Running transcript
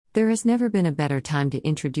There has never been a better time to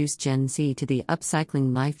introduce Gen Z to the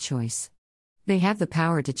upcycling life choice. They have the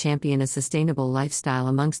power to champion a sustainable lifestyle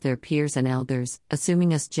amongst their peers and elders,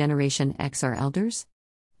 assuming us Generation X are elders?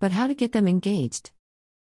 But how to get them engaged?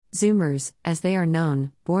 Zoomers, as they are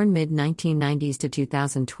known, born mid-1990s to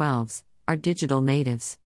 2012s, are digital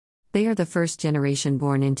natives. They are the first generation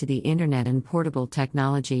born into the internet and portable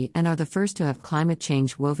technology and are the first to have climate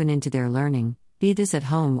change woven into their learning, be this at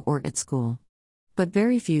home or at school. But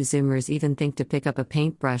very few Zoomers even think to pick up a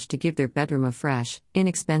paintbrush to give their bedroom a fresh,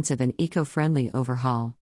 inexpensive and eco-friendly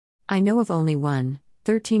overhaul. I know of only one,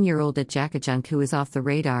 13-year-old at Jackajunk who is off the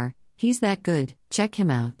radar. He's that good, check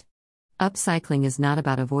him out. Upcycling is not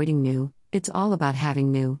about avoiding new, it's all about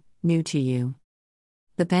having new to you.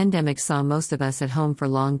 The pandemic saw most of us at home for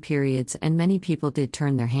long periods and many people did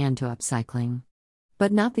turn their hand to upcycling.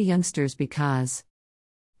 But not the youngsters because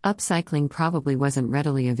upcycling probably wasn't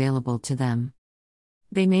readily available to them.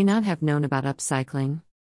 They may not have known about upcycling.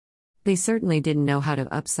 They certainly didn't know how to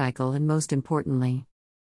upcycle, and most importantly,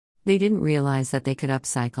 they didn't realize that they could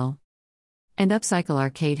upcycle. And Upcycle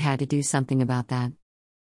Arcade had to do something about that.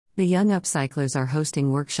 The young upcyclers are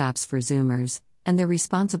hosting workshops for Zoomers, and their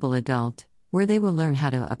responsible adult, where they will learn how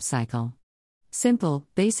to upcycle. Simple,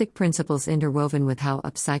 basic principles interwoven with how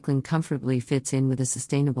upcycling comfortably fits in with a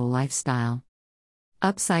sustainable lifestyle.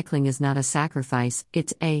 Upcycling is not a sacrifice,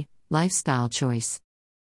 it's a lifestyle choice.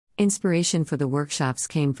 Inspiration for the workshops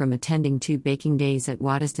came from attending 2 baking days at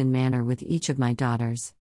Waddesdon Manor with each of my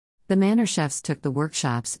daughters. The manor chefs took the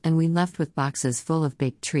workshops and we left with boxes full of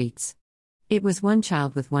baked treats. It was one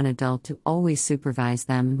child with one adult to always supervise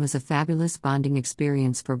them and was a fabulous bonding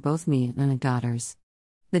experience for both me and my daughters.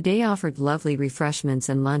 The day offered lovely refreshments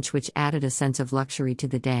and lunch which added a sense of luxury to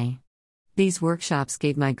the day. These workshops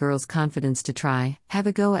gave my girls confidence to try, have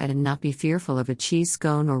a go at and not be fearful of a cheese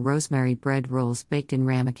scone or rosemary bread rolls baked in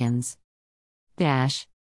ramekins.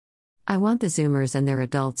 I want the Zoomers and their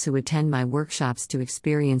adults who attend my workshops to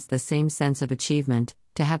experience the same sense of achievement,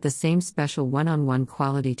 to have the same special one-on-one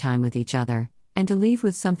quality time with each other, and to leave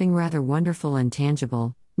with something rather wonderful and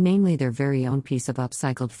tangible, namely their very own piece of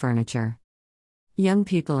upcycled furniture. Young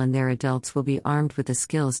people and their adults will be armed with the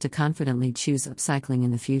skills to confidently choose upcycling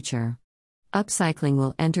in the future. Upcycling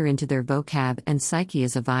will enter into their vocab and psyche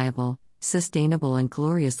as a viable, sustainable and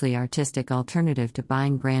gloriously artistic alternative to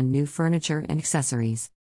buying brand new furniture and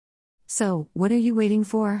accessories. So, what are you waiting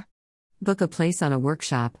for? Book a place on a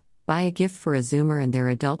workshop, buy a gift for a Zoomer and their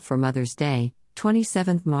adult for Mother's Day,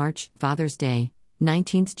 27th March, Father's Day,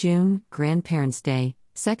 19th June, Grandparents' Day,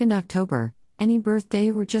 2nd October, any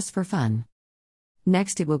birthday or just for fun.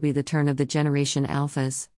 Next it will be the turn of the Generation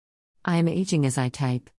Alphas. I am aging as I type.